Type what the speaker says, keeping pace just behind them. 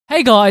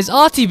Hey guys,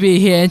 RTB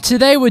here, and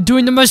today we're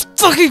doing the most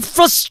fucking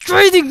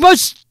frustrating,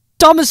 most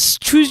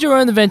dumbest choose your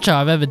own adventure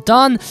I've ever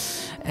done.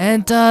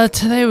 And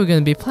today we're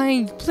going to be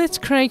playing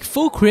Blitzcrank,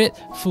 full crit,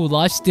 full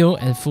lifesteal,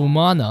 and full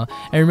mana.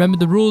 And remember,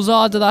 the rules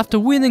are that I have to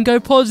win and go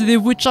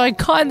positive, which I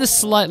kinda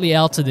slightly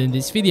altered in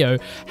this video.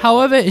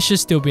 However, it should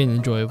still be an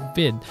enjoyable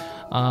vid.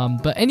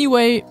 But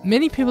anyway,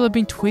 many people have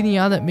been tweeting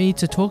out at me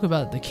to talk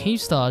about the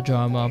Keemstar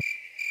drama.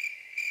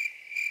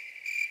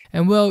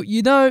 And well,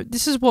 you know,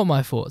 this is what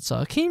my thoughts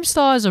are.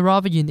 Keemstar is a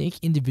rather unique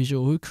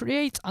individual who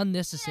creates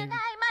unnecessary...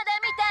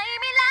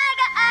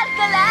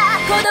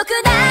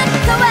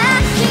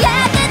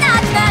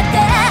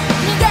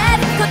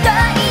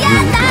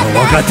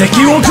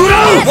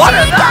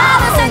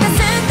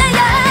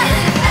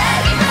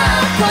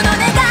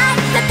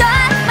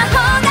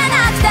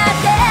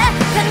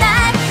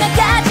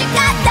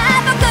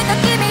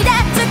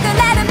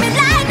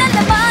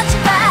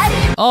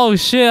 Oh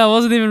shit, I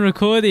wasn't even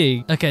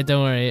recording. Okay,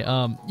 don't worry.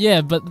 Yeah,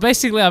 but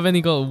basically I've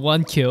only got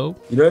one kill.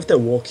 You know if they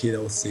walk here,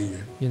 they'll see you.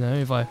 You know,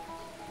 if I...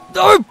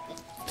 No!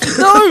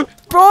 No!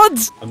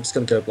 Bronze! I'm just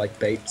gonna go like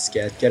bait,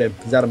 scared. Get him.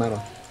 He's out of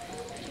mana.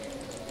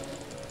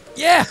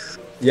 Yeah!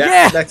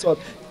 Yeah! Next one.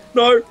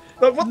 No!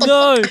 No, what the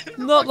fuck?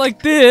 No, not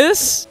like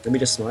this! Let me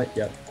just smite.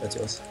 Yeah, that's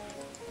yours.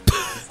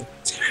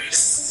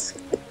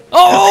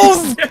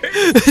 Oh!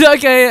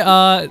 Okay,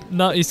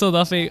 no, you saw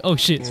nothing. Oh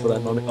shit. For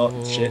that moment. Oh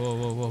shit.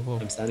 Whoa.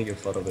 I'm standing in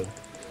front of him.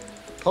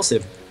 Toss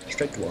him.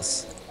 Strength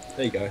loss.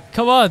 There you go.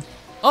 Come on.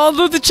 Oh,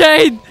 look, the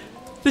chain!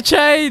 The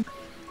chain!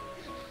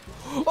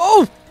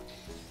 Oh!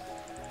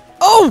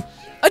 Oh!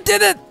 I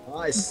did it!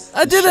 Nice.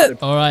 I did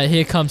it! Alright,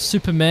 here comes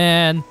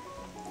Superman.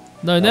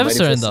 No, never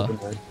surrender.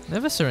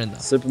 Never surrender.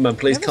 Superman,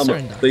 please Never come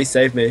surrender. up. Please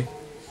save me.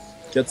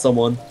 Get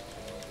someone.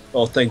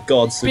 Oh, thank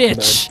God, Superman.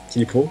 Bitch. Can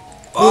you pull?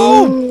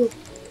 Oh!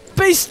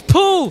 Beast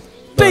pull!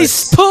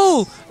 Beast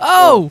pull!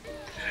 Oh!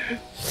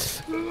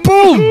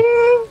 Boom!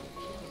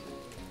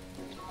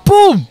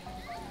 Boom!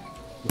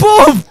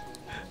 Boom!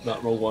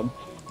 Not roll one.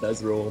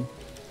 That's roll one.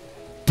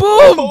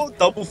 Boom! Oh,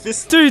 double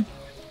fist. Dude!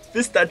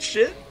 Fist that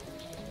shit.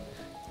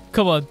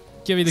 Come on,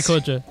 give me the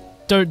Quadra.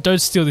 Don't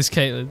steal this,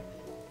 Caitlyn.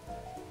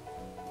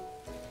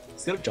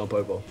 He's gonna jump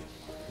over. I'm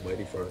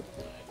waiting for it.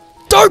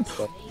 Don't!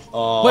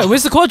 Oh. Wait,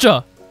 where's the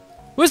Quadra?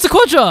 Where's the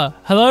Quadra?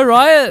 Hello,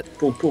 Riot?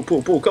 Pull.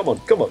 Come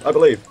on. I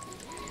believe.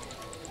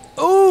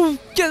 Oh,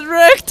 get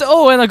wrecked!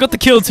 Oh, and I got the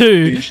kill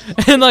too.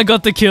 And I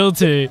got the kill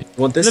too. You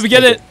want this? Let me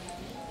get it.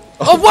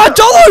 Oh, what?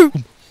 Jolo!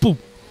 Boom,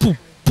 boom,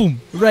 boom.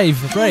 Rave,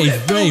 boom.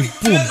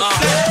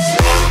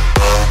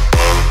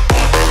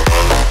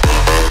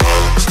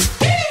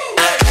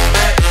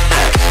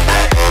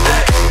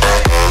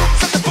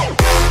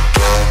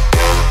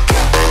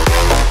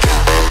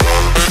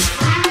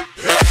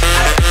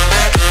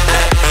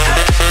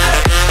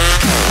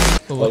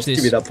 Watch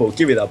this. Give me that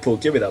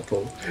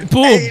pull.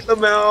 Boom! Hey,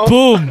 Lamau.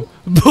 Boom!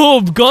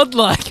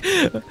 Godlike!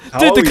 Dude,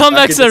 the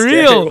comebacks are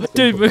real!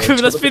 Dude,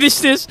 let's finish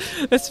this!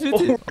 Let's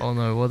finish. Oh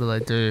no, what did I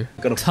do?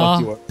 I'm gonna fuck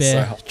you up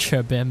so hard.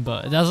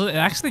 Chabemba. It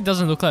actually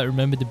doesn't look like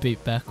Remember to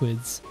Beat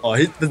backwards. Oh,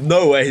 there's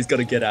no way he's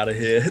gonna get out of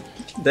here.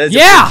 There's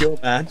Yeah! a free kill,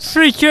 man.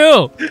 Free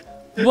kill!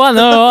 1-0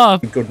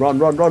 up! Good, run,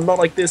 not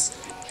like this.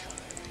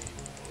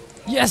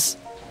 Yes!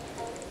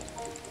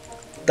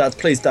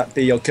 Please that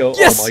be your kill.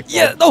 Yes! Oh my God.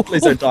 Yeah! No!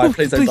 Please don't die,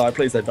 please don't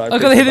die. I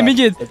gotta hit the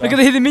minion!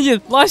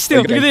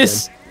 Lifesteal, look at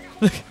this!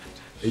 Are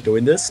you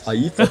doing this? Are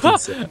you fucking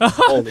sick?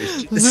 Holy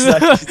shit, this is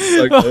actually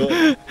so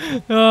good.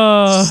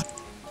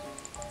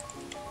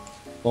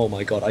 Oh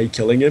my God, are you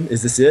killing him?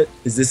 Is this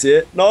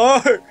it?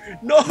 No!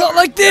 Not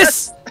like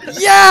this!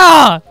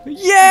 Yeah!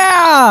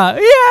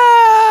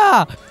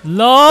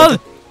 LOL!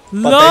 But they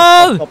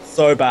fucked up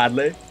so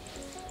badly.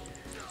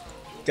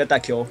 Get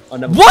that kill. I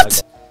never.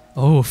 What?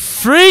 Oh,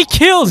 free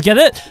kills! Get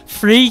it?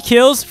 Free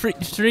kills! Free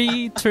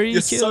You're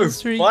kills! so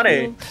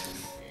funny.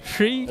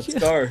 Free Let's kills!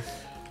 go.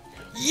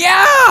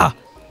 Yeah!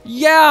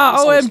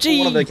 OMG!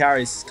 One of the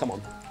carries. Come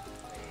on.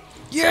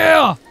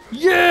 Yeah!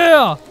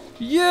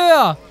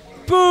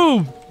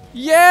 Boom!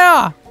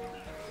 Yeah!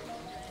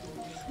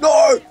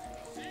 No!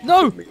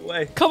 Get me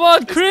away. Come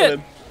on,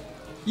 crit!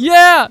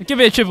 Yeah! Give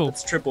me a triple.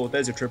 It's triple.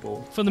 There's your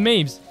triple. For the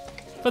memes.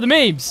 Quad.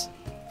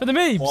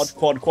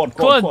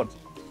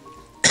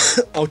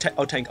 I'll tank.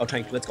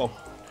 Let's go.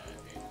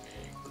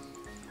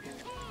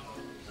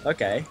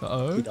 Okay.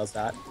 Uh-oh. He does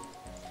that.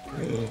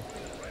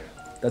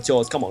 That's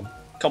yours. Come on.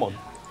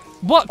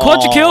 What?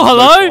 Quadra kill?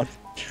 Hello?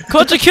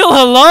 Quadra kill?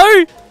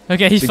 Hello?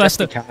 Okay, he's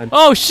faster.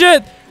 Oh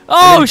shit!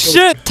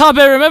 Tabe,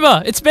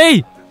 remember, it's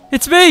me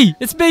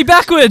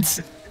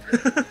backwards.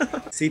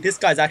 See, this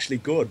guy's actually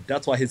good.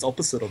 That's why he's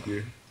opposite of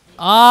you.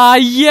 Ah,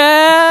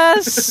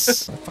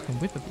 yes! Fucking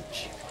whip a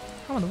bitch.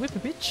 I wanna whip a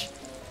bitch.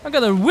 I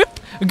got a whip!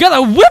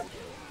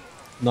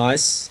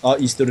 Nice. Oh,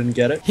 you still didn't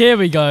get it? Here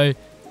we go.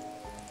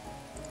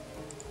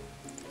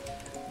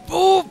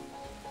 Oh!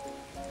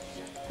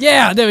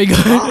 Yeah, there we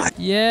go.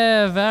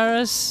 Yeah,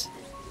 Varus.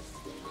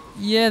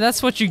 Yeah,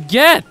 that's what you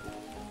get.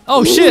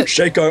 Oh, shit.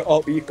 Shaco.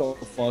 Oh, you got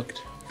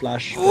fucked.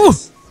 Flash. Ooh.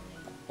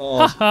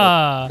 Oh,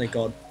 Haha. thank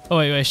God. Oh,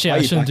 wait, shit.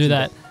 I shouldn't do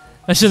that.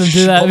 I shouldn't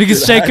do that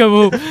because Jacob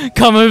will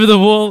come over the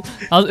wall.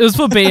 It was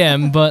for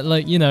BM, but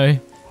like, you know,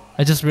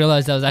 I just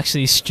realized that was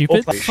actually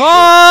stupid. Oh,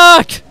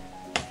 fuck!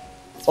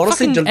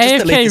 Honestly, Fucking just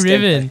delete AFK this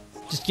Riven.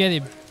 Just get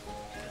him.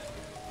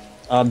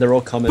 They're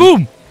all coming.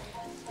 Boom!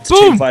 It's Boom!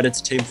 a team fight, it's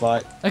a team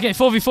fight. Okay,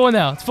 4v4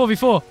 now. It's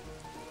 4v4.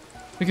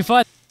 We can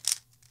fight.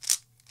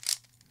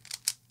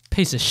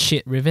 Piece of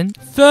shit, Riven.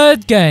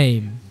 Third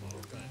game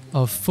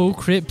of Full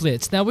Crit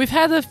Blitz. Now, we've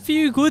had a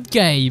few good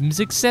games,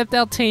 except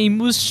our team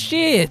was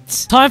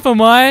shit. Time for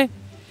my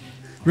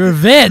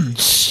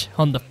revenge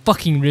on the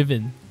fucking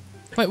Riven.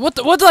 Wait, what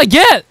did I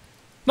get?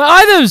 My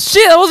items!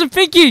 Shit, I wasn't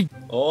thinking!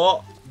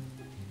 Oh.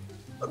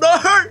 No!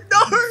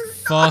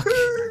 Fuck.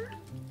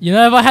 You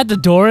know, if I had the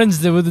Dorans,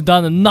 they would have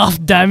done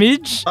enough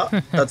damage.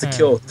 That's a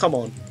kill. Come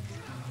on.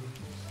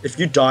 If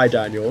you die,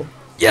 Daniel.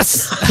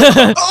 Yes!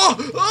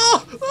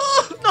 Oh,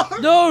 no!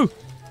 No!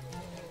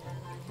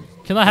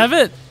 Can I have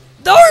it?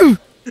 No!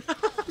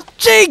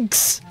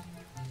 Jinx!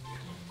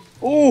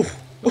 Ooh.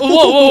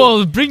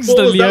 Whoa, brings the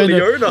What was that,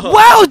 Leona. Leona?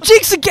 Wow,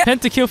 Jinx again!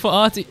 Pentakill for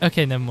Artie.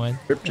 Okay, never mind.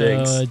 Rip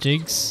Jinx.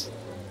 Jinx.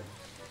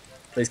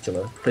 Please kill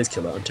her. Please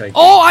kill her. I'm taking.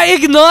 Oh, I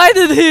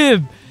ignited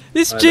him!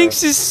 This I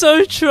Jinx know. is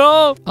so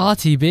troll.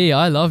 RTB,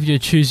 I love your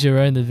choose your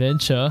own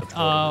adventure.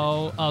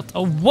 Oh,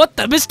 what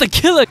the Mr.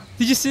 Killer?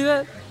 Did you see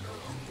that?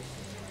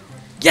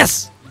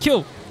 Yes!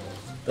 Kill!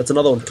 That's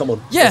another one. Come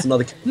on. Yeah! That's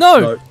another.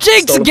 No!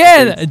 Jinx Stolen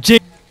again! from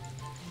Jinx!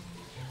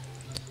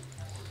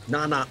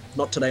 Nah,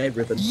 not today,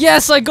 Riven.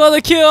 Yes, I got a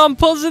kill. I'm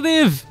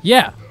positive.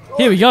 Yeah.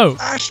 Here we go.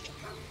 Ash.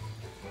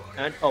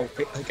 And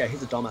okay,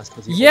 he's a dumbass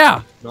because he's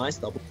Yeah. nice.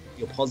 Double.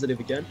 You're positive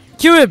again.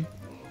 Kill him.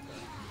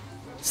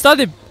 Stun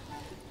him.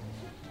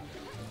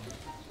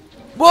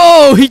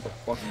 Whoa!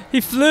 He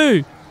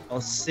flew.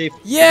 I'll see. If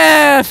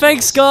Yeah.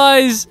 Thanks,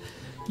 guys.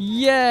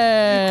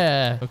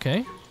 Yeah.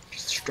 Okay.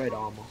 straight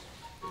armor.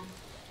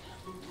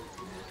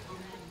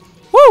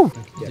 Woo!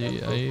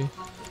 Yeah, Are you?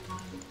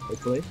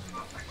 hopefully.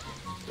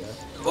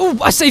 Oh,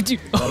 I saved you.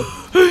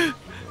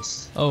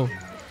 Yes. Oh,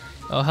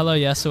 hello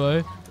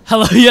Yasuo.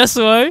 Hello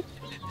Yasuo.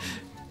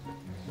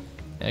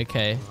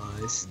 Okay.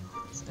 Nice.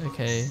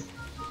 Okay.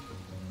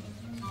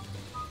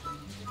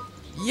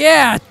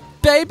 Yeah,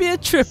 baby, a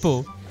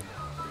triple.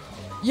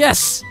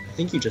 Yes. I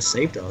think you just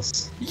saved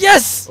us.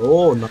 Yes.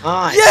 Oh,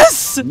 nice.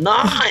 Yes.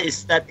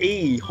 Nice. That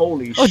E.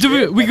 Holy Oh, shit.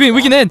 do we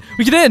can end.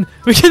 We can end.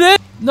 We can end.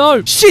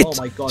 No. Shit. Oh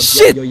my god.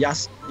 Shit. Your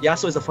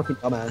Yasuo is a fucking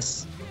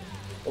dumbass.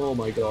 Oh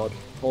my god.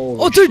 Holy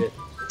Oh, dude. shit.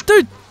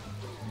 Dude.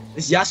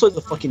 This Yasuo is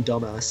a fucking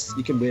dumbass.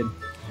 You can win.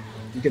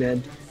 You can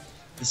end.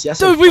 This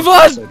Yasuo. Dude, we is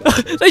won. so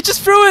dumb. They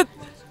just threw it.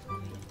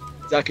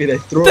 Exactly. They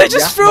threw They it.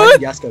 just threw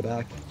it. Yas, go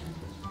back.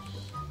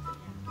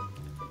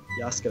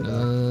 Yas, go back.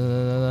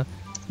 No.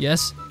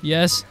 Yes.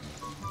 Yes.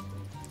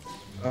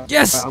 Alright,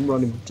 Yes. alright, I'm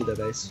running to their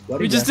base. Why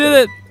We did just Yas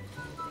did go? it.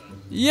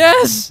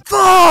 Yes.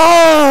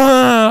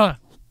 Fuck!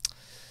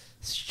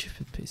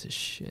 Stupid piece of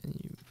shit.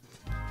 You.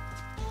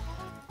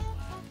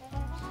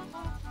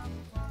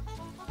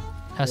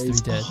 Has to be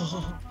dead.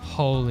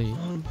 Holy.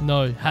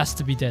 No, has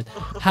to be dead.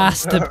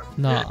 Has to.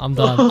 No, I'm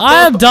done.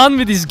 I am done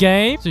with this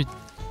game. Dude,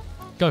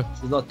 go.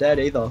 She's not dead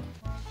either.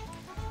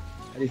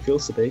 How do you feel,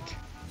 Sabik?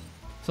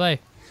 Play.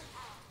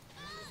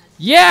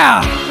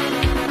 Yeah!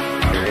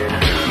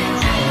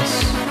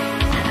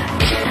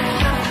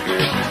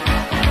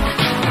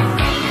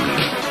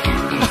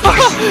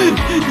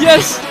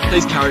 Yes!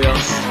 Please carry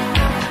us.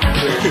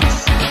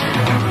 Please.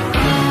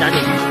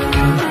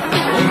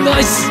 Oh,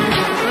 nice!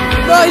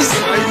 Nice!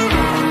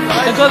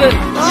 I got it!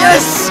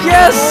 Yes!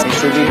 Yes!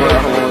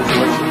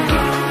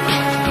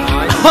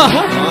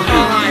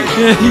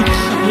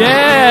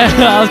 Yeah!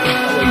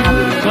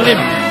 Got him!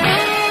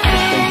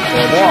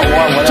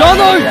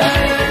 Jono!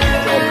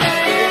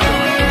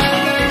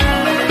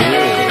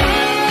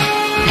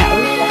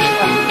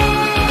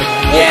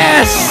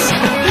 Yes!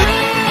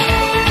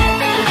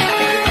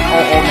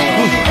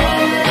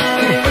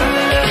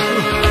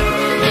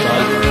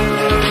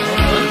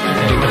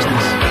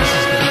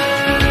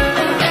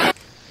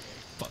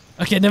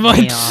 Okay, never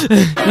mind.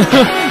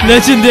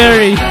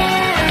 Legendary.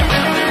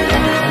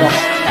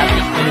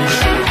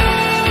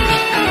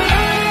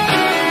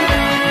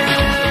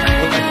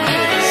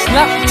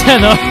 Slap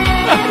tenor.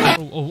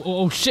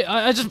 Oh shit!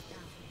 I just.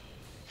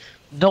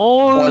 No.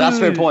 Oh, that's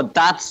report.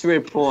 That's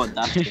report.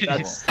 That's.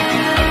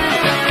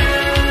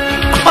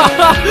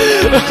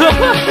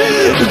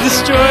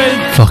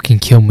 Destroyed. Fucking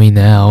kill me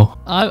now.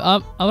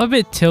 I'm a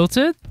bit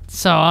tilted,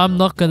 so I'm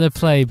not gonna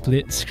play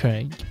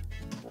Blitzcrank.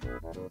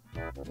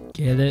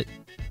 Get it?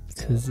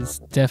 Because it's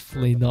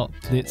definitely not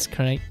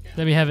Blitzcrank.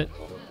 Let me have it.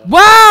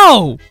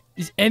 Wow!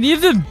 Is any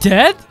of them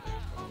dead?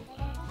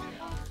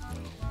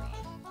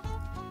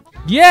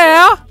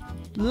 Yeah!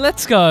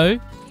 Let's go.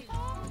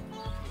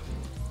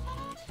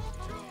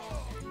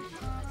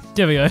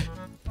 There we go.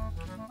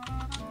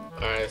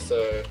 Alright,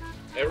 so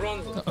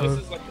everyone's this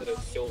is like the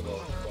silver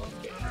one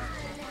game.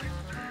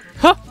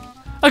 Huh!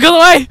 I got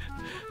away!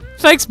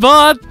 Thanks,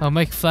 bud! I'll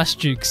make flash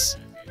jukes.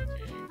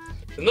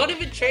 They're not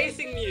even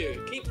chasing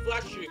you! Keep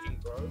flash shooting,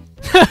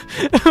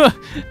 bro.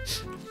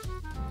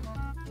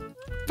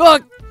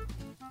 Fuck!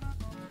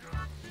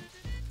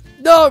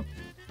 No!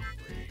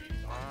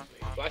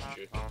 Flash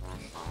juke.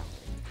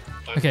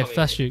 Okay,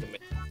 flash juke.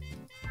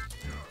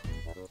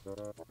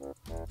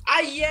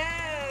 Ah,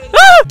 yeah!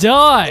 Ah!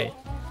 Die!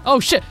 Oh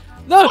shit!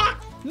 No!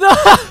 No!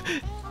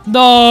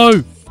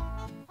 No!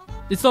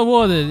 It's not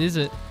watered, is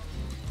it?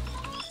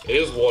 It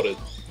is watered.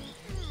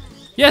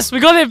 Yes, we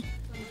got him!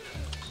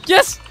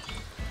 Yes!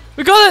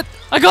 We got it!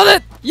 I got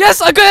it!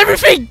 Yes, I got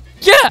everything!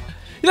 Yeah!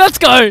 Let's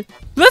go!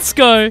 Let's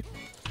go!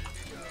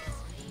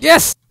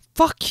 Yes!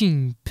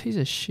 Fucking piece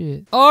of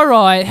shit.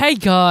 Alright, hey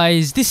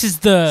guys, this is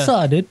the...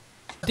 Started.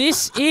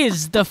 This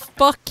is the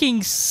fucking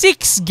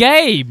 6th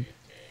game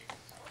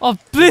of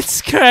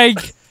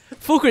Blitzcrank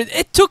Full Crit.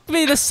 It took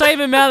me the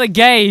same amount of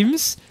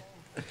games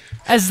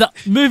as the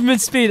movement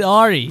speed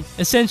Ari,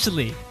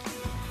 essentially.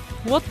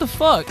 What the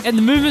fuck? And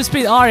the movement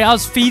speed Ari, I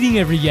was feeding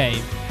every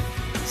game.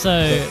 So,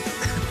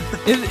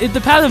 if the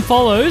pattern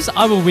follows,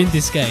 I will win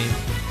this game.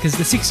 Because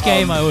the 6th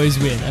game I always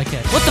win.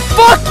 Okay. What the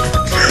fuck?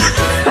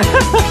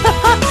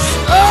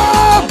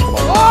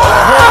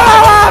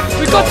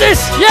 We got this!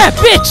 Yeah,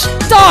 bitch!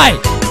 Die!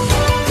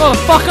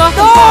 Motherfucker!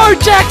 No,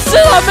 Jackson!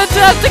 I meant to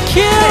have to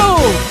kill!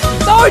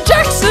 No,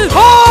 Jackson!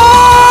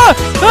 Oh!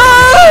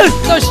 Ah!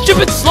 No,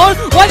 stupid slow!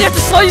 Why do you have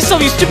to slow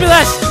yourself, you stupid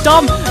ass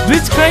dumb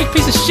Blitzcrank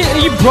piece of shit? Are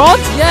you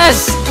bronze?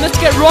 Yes! Let's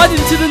get right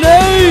into the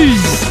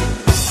news!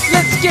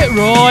 Let's get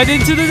right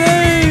into the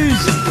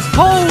news!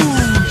 Oh,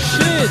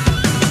 shit!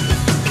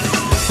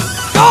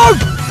 Go!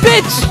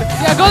 Bitch!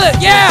 Yeah, I got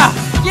it! Yeah!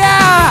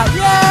 Yeah!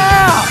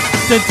 Yeah!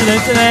 Dun, dun, dun,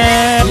 dun,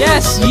 dun.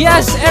 Yes!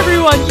 Yes!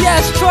 Everyone!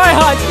 Yes! Try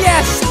hard!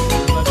 Yes!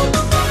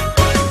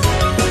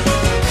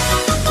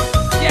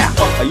 Yeah!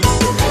 Are you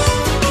serious?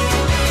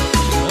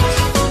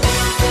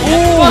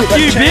 Yeah, fuck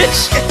you,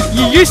 bitch!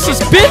 You useless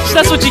bitch!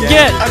 That's what you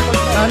get!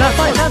 No,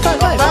 fight. Yeah,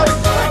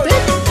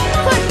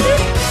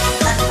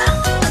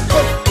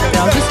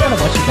 I'm just gonna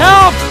watch you.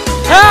 Help!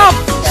 Help!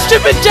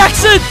 Stupid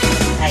Jackson!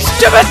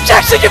 Stupid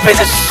Jackson, you piece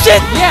of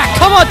shit! Yeah,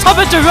 come on, top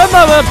it to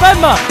remember!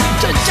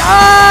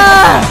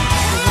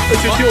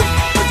 That's your kill!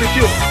 That's your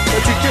kill!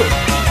 That's your kill!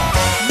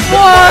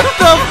 What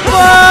the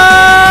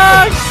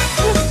fuck?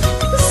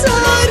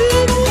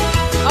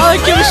 I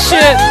don't give a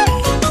shit!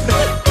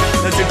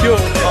 That's your kill!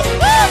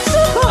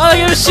 I don't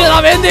give a shit,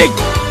 I'm ending!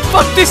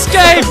 Fuck this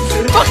game!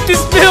 Fuck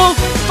this build!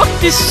 Fuck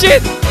this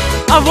shit!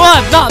 I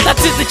won! No,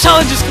 that's it, the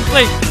challenge is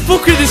complete! Full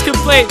crit is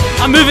complete!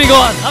 I'm moving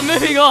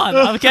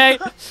on, okay?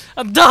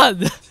 I'm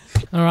done!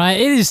 Alright,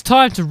 it is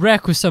time to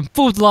wreck with some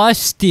full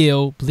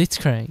lifesteal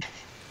Blitzcrank.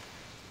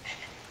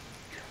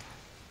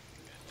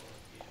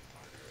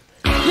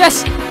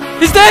 Yes!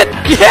 He's dead!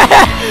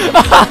 Yeah!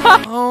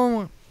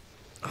 Oh,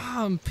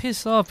 I'm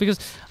pissed off because...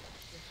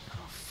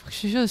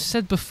 She should have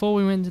said before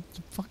we went to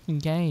the fucking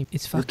game.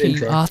 It's fucking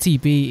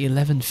RTB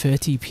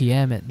 11:30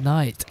 PM at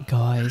night,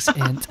 guys,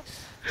 and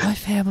my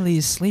family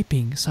is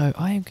sleeping, so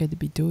I am going to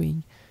be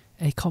doing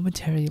a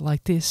commentary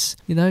like this.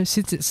 You know,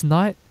 since it's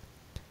night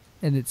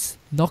and it's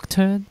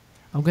nocturne,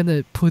 I'm going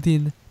to put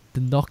in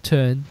the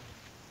Nocturne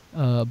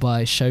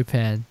by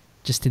Chopin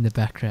just in the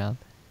background.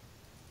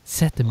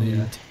 Set the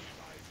mood.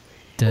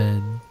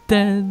 Dun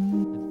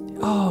dun.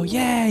 Oh,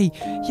 yay!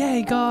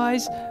 Yay,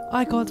 guys!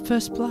 I got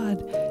first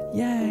blood.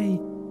 Yay!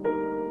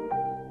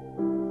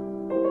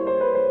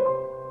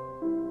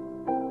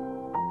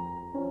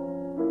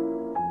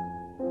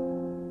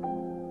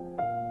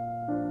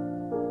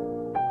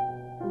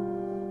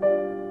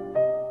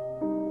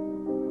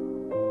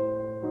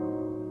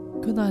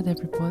 Good night,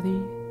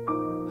 everybody.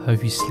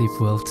 Hope you sleep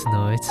well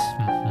tonight.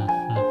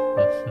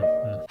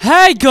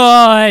 Hey,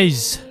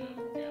 guys!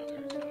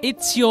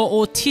 It's your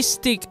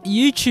autistic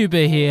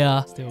YouTuber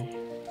here. Still.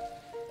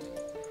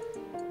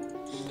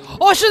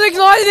 Oh, I should have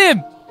ignited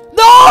him!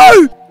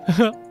 No!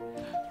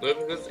 No,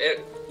 because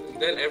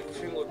then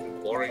everything would be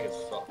boring as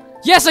fuck.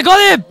 Yes, I got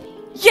him!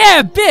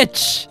 Yeah,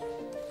 bitch!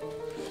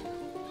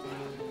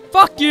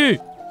 Fuck you!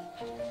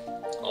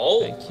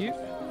 Oh. Thank you.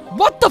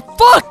 What the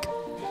fuck?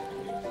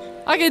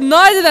 I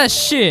ignited that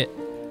shit!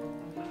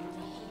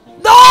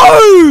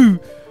 No!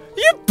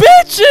 You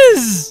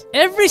bitches!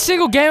 Every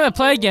single game I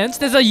play against,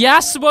 there's a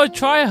Yasuo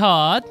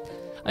tryhard,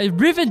 a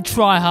Riven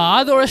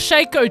tryhard, or a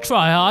Shaco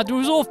tryhard who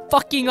was all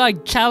fucking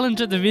like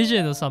Challenger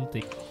Division or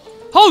something.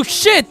 Oh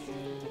shit!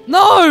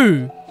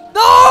 No!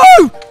 No!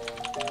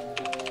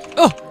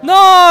 Oh,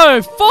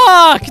 no!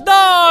 Fuck! No!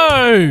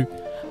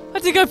 I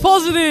had to go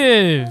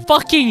positive!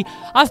 Fucking,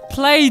 I've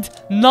played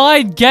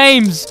 9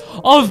 games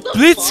of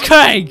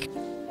Blitzcrank!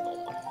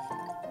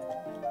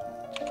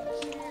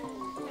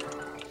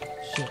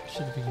 Shit,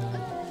 should have been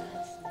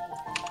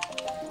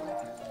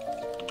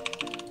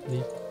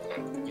Leave.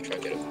 You try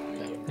to get it.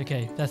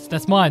 Okay,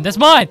 that's mine. That's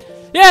mine.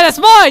 Yeah, that's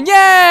mine.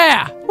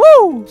 Yeah.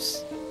 Woo.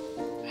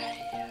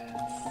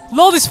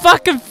 Lol, this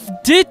fucking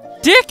dick.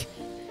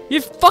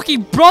 You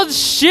fucking bronze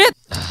shit.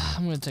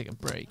 I'm gonna take a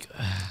break.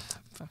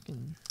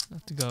 Fucking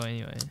have to go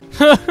anyway.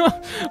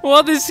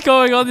 What is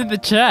going on in the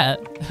chat?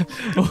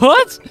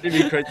 What? Did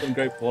we create some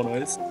great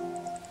pornos?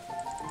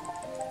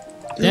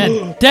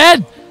 Dead.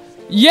 Dead.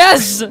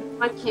 Yes.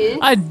 My kid.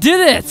 I did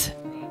it.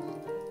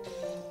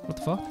 What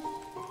the fuck?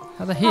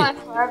 How'd that hit? Hi,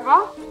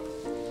 forever.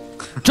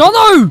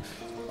 Jono!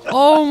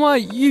 Oh my,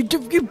 you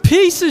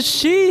piece of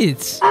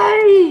shit!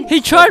 Hey! He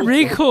tried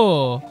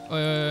recall.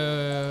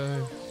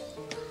 Oh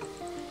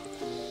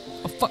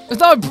fuck!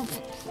 No!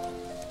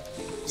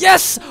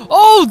 Yes!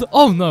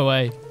 Oh no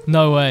way!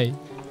 No way!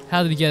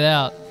 How did he get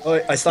out?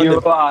 Oh, I stunned You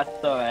him. are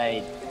so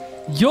AIDS.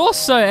 You're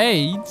so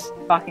AIDS.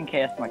 Fucking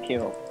chaos my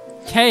kill.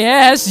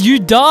 KS, you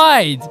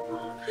died.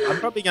 I'm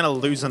probably gonna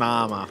lose an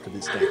arm after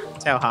this game.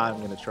 That's how hard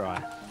I'm gonna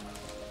try.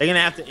 They're gonna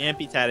have to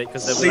amputate it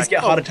because they'll be Please like, get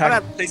a heart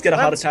attack. Please get a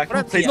heart attack.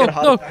 Please No, get a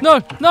heart no,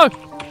 attack. no, no!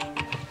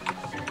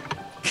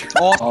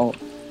 Oh.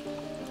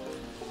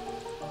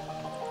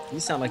 You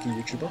sound like a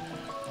YouTuber.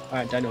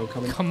 Alright, Daniel,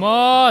 coming. Come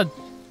on!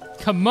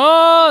 Come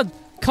on!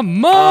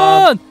 Come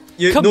on!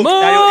 Come look,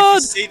 on! Daniel, if you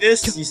see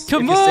this,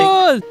 Come if you see,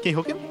 on! Can you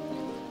hook him?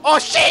 Oh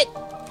shit!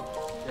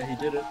 yeah,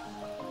 he did it.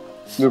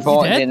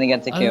 Report dead? didn't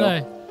get the I kill.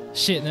 don't know.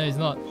 Shit, no, he's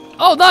not.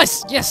 Oh,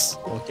 nice! Yes!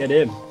 Oh, get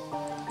him.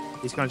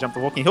 He's gonna jump the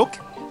wall. Can you hook?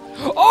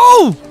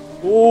 Oh!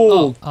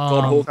 Oh, Oh,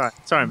 God, hook.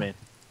 Sorry, man.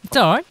 It's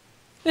alright.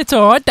 It's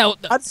alright. I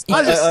just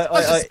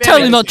spam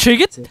Totally it. not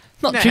triggered.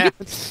 Not Nah. triggered.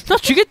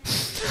 Not triggered.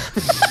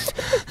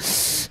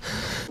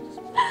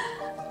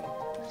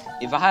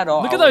 If I had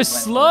all, Look I at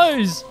those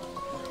would've slows.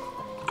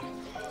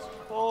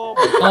 Oh,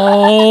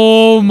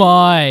 Oh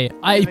my!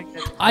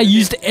 I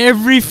used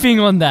everything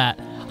on that.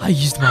 I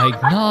used my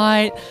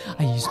ignite.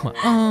 I used my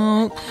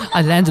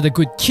I landed a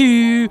good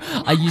Q.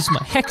 I used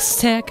my hex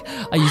tech.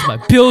 I used my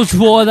bilge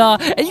water.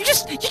 And you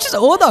just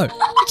auto.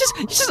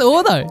 You just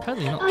auto.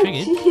 Totally not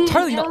triggered.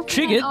 Totally not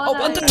triggered.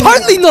 Oh,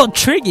 totally not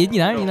triggered. You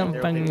know.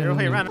 They're all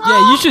here around.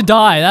 Yeah, you should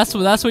die. That's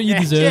what you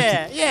deserve.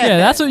 Yeah,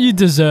 that's what you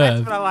That's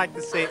deserve. what I like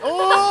to see.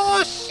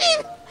 Oh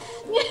shit!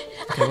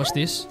 Okay, watch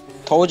this.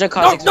 Told you No,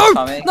 Kha'Zix no, was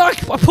coming. no, I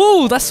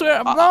pulled. I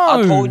swear, I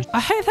no. told- I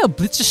hate how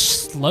Blitz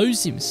just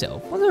slows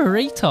himself. What a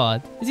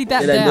retard. Is he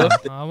that Did I down?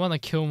 look? I want to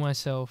kill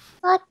myself.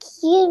 Fuck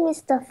you,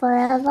 Mr.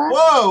 Forever. Whoa,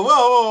 whoa,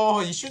 whoa, whoa,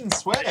 you shouldn't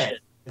swear.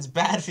 It's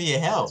bad for your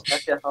health.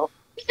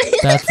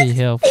 Bad for your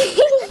health.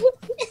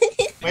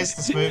 Where's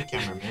the smooth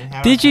camera, man?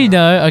 How Did you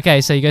know?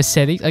 Okay, so you go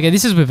settings. Okay,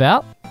 this is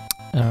without.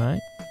 Alright.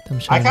 I'm I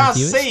showing can't the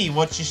viewers. see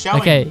what you're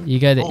showing. Okay, you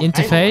go to Oh,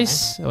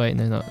 interface. Oh, wait,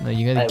 no.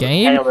 You go to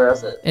game.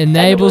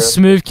 Enable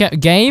smooth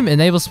game.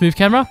 Enable smooth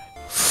camera.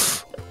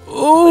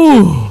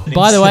 Ooh!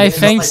 By the way,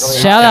 thanks.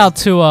 Shout out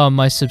to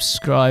my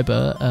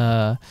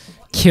subscriber,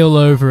 Kill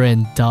Over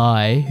and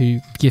Die, who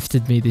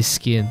gifted me this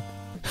skin.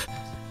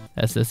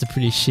 That's a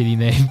pretty shitty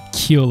name.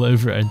 Kill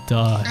Over and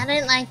Die. I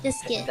don't like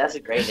this kid. That's a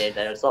great name,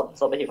 Daniel.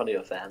 Stop making fun of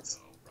your fans.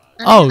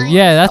 Oh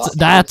yeah,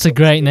 that's a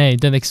great name.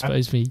 Don't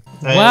expose me.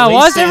 Wow,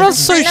 why is everyone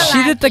so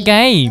shit at the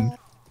game?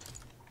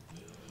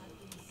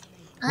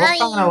 What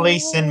kind of Lee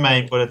Sin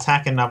main would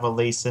attack another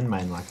Lee Sin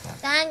main like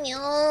that?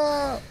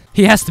 Daniel.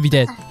 He has to be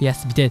dead. He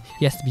has to be dead.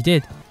 He has to be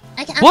dead.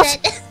 Okay,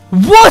 What?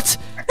 What?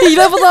 He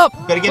leveled up.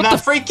 Gotta get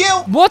that free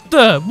kill! What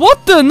the?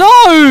 What the?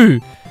 No!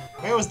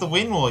 Where was the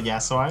win wall,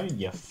 Yasuo?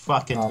 You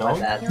fucking Oh, my dog.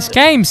 bad. This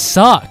game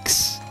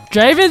sucks.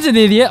 Draven's an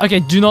idiot. Okay,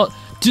 do not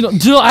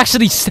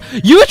actually.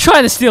 You were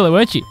trying to steal it,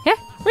 weren't you? Yeah,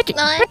 weren't you?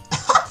 No.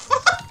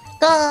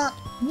 Go.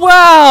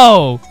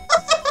 Wow.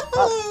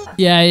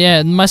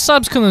 Yeah. My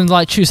subs couldn't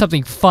like choose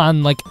something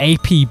fun like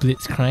AP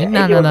Blitzcrank.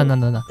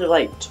 No. There's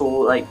like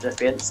two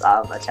defense,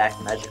 attack,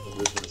 magic, and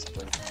movement.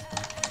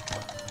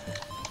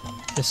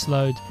 They're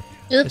slowed.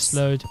 They're Oops.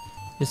 slowed.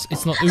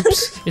 It's not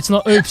oops. It's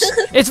not oops.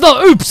 It's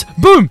not oops.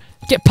 Boom.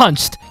 Get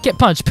punched. Get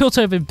punched.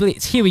 Piltover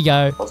Blitz. Here we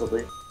go.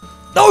 Possibly.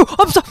 No,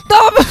 I'm so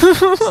no.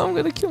 I'm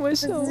gonna kill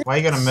myself. Why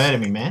you gonna murder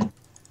me, man?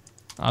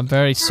 I'm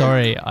very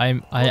sorry. I.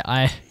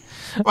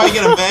 Why you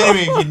gonna murder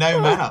me if you know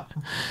mana?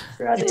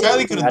 You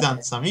totally could have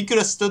done something. You could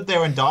have stood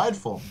there and died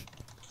for me.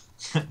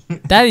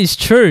 That is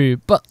true,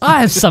 but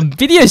I have some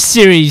video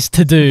series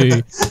to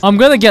do. I'm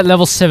gonna get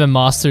level 7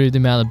 master with the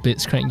amount of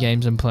Blitzcrank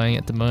games I'm playing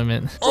at the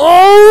moment.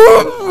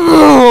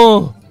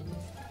 Oh!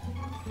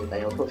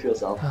 Daniel, push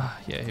yourself.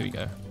 Yeah, here we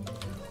go.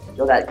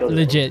 Go that. Go.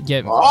 Legit,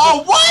 get.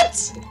 Oh,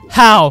 what?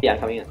 How? Yeah,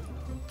 coming in.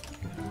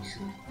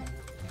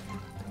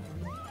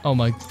 Oh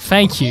my!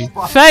 Thank you,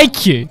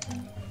 thank you.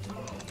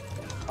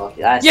 Oh,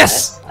 nice,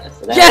 Yes!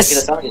 Nice. Yes! Get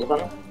a sound, get a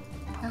sound.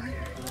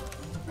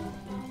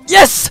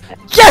 Yes,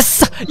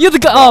 yes. You're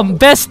the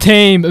best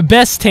team,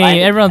 best team.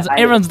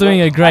 Everyone's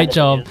doing a great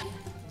job.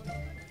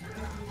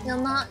 You're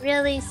not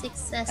really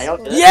successful.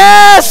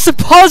 Yes,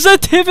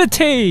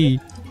 positivity.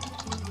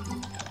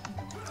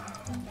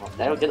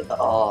 Daniel, get it.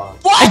 Oh.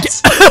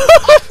 What?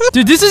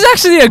 Dude, this is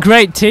actually a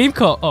great team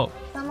call. Oh.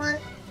 Come on.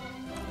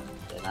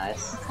 Yeah,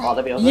 nice. Oh,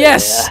 that'd be over.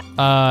 Yes!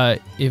 Yeah.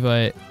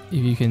 If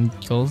you can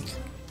gold.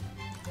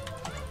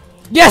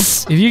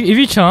 Yes! If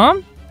you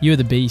charm, you're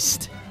the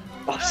beast.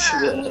 Oh,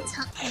 shit.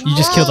 You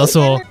just killed us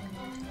all.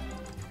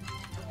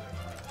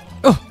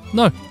 Oh,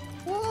 no.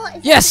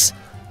 What? Yes!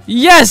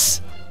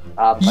 Yes!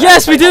 But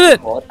Yes, we did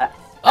it!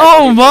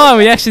 Oh my,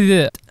 we actually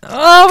did it.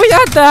 Oh, we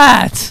got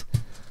that!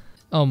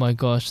 Oh my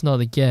gosh, not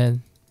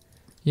again.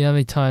 You know how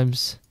many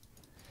times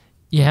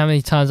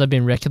I've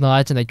been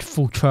recognized and they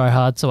full try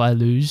hard so I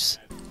lose?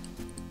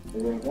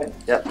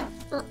 Yep.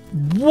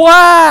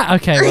 What?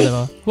 Okay,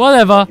 whatever.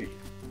 Whatever.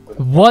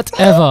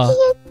 Whatever. Thank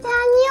you,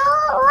 Daniel.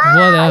 Wow,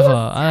 Whatever. you're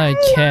I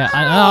don't care.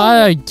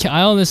 I don't.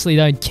 I honestly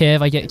don't care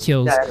if I get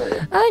kills. I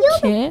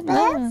don't care.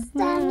 best,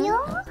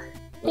 Daniel.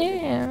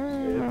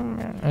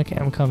 Yeah. Okay,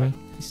 I'm coming.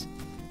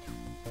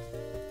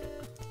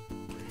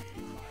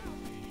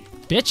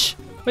 Bitch.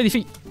 Where do you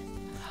think?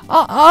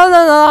 Oh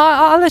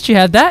no, I'll let you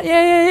have that.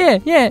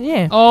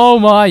 Yeah. Oh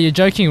my, you're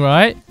joking,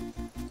 right?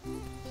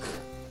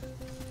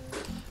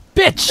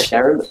 Bitch. I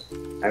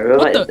remember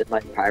What the- in my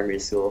primary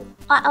school.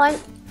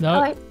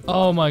 No.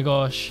 Oh my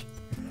gosh.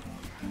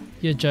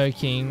 You're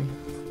joking.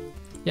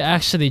 You're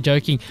actually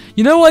joking.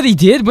 You know what he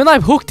did? When I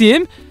hooked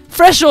him,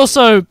 Fresh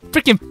also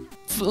freaking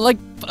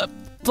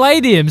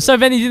played him. So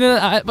then he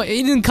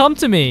didn't come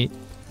to me.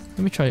 Let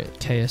me try to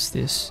KS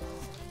this.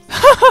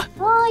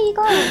 Oh, you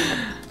got it.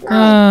 Oh!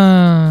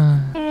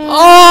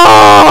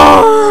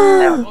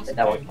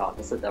 That one count.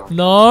 That one.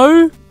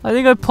 No, I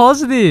think I'm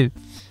positive.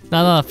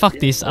 No, fuck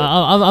this.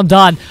 I'm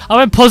done. I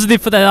went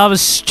positive for that other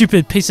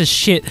stupid piece of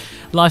shit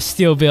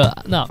lifesteal build.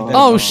 No.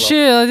 Oh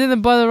shit! I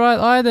didn't buy the right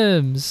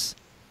items.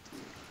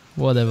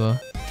 Whatever.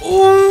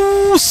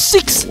 Ooh,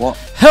 6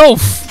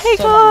 health. Hey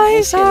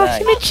guys,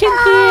 Himichin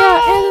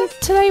here, and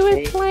today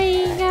we're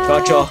playing.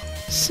 Gotcha.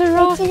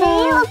 Soraka.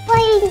 Today we're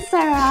playing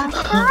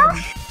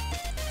Soraka.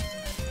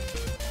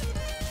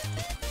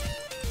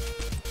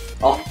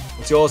 Oh,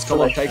 It's yours.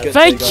 Come on, take it.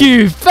 Thank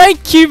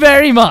you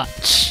very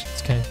much.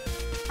 Okay.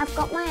 I've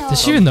got my own.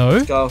 Does she even know?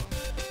 Let's go.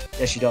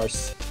 Yeah, she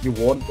does. You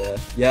warned there.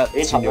 Yeah,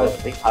 it's in your.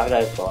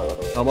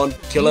 Come on,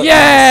 kill it.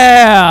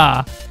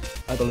 Yeah.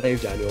 I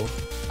believe Daniel.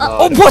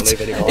 Oh, what?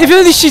 If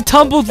only she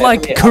tumbled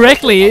like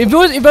correctly. If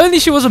only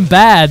she wasn't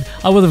bad,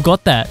 I would have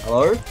got that.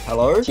 Hello?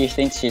 Hello? she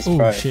thinks she's Oh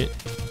pro. shit.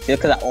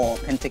 Look at that. Oh,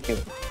 pentakill.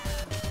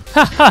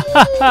 Ha ha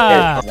ha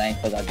ha.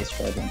 Because I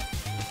destroyed him.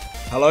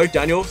 Hello,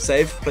 Daniel?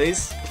 Save,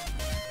 please.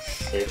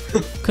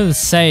 Couldn't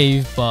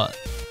save, but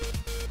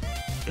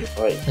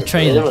Wait, the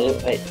trainer.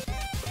 Wait,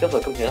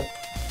 come here.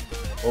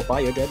 Oh,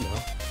 bye, you're dead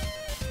now.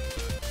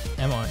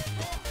 Am I?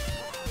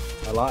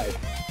 I lied.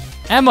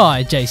 Am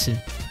I, Jason?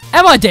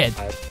 Am I dead?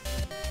 I-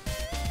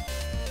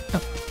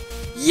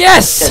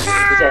 Yes!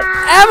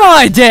 Am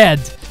I dead?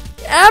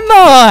 Am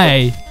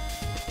I?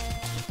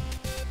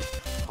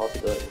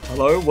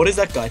 Hello? What is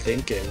that guy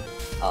thinking?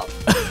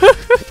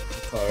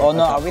 Oh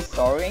no, are we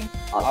scoring?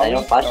 Are we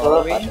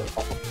scoring?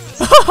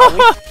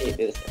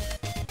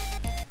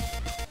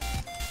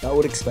 That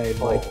would explain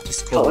my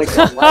Discord.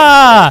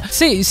 Ha!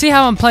 See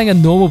how I'm playing a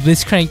normal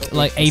Blitzcrank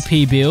like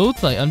AP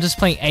build? Like I'm just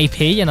playing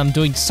AP and I'm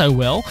doing so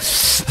well.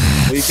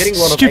 Are you getting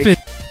one of Stupid.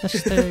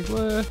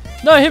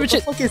 No, hit me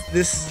shit. What the fuck is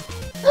this?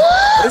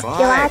 You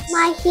like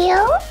my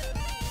heel?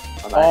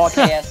 Oh,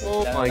 yes.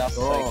 Oh my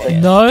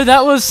god. No,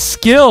 that was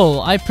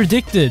skill. I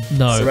predicted.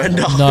 No,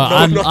 Surrender.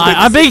 no, No,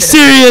 I'm being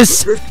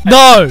serious.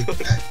 No,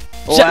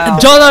 Wow.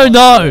 Jono,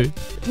 no,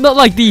 not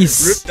like Rip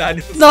this.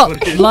 Daniel's Not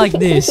body. like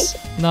this.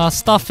 Nah,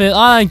 stuff it.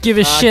 I don't give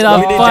a shit. we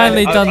I've need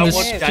finally Daniel. done I this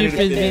want Daniel to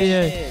stupid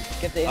finish.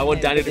 video. I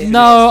want Daniel to finish.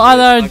 No, I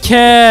don't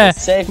care.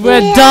 Save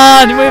We're me.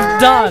 done. We're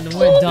done.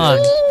 We're done.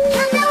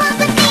 No,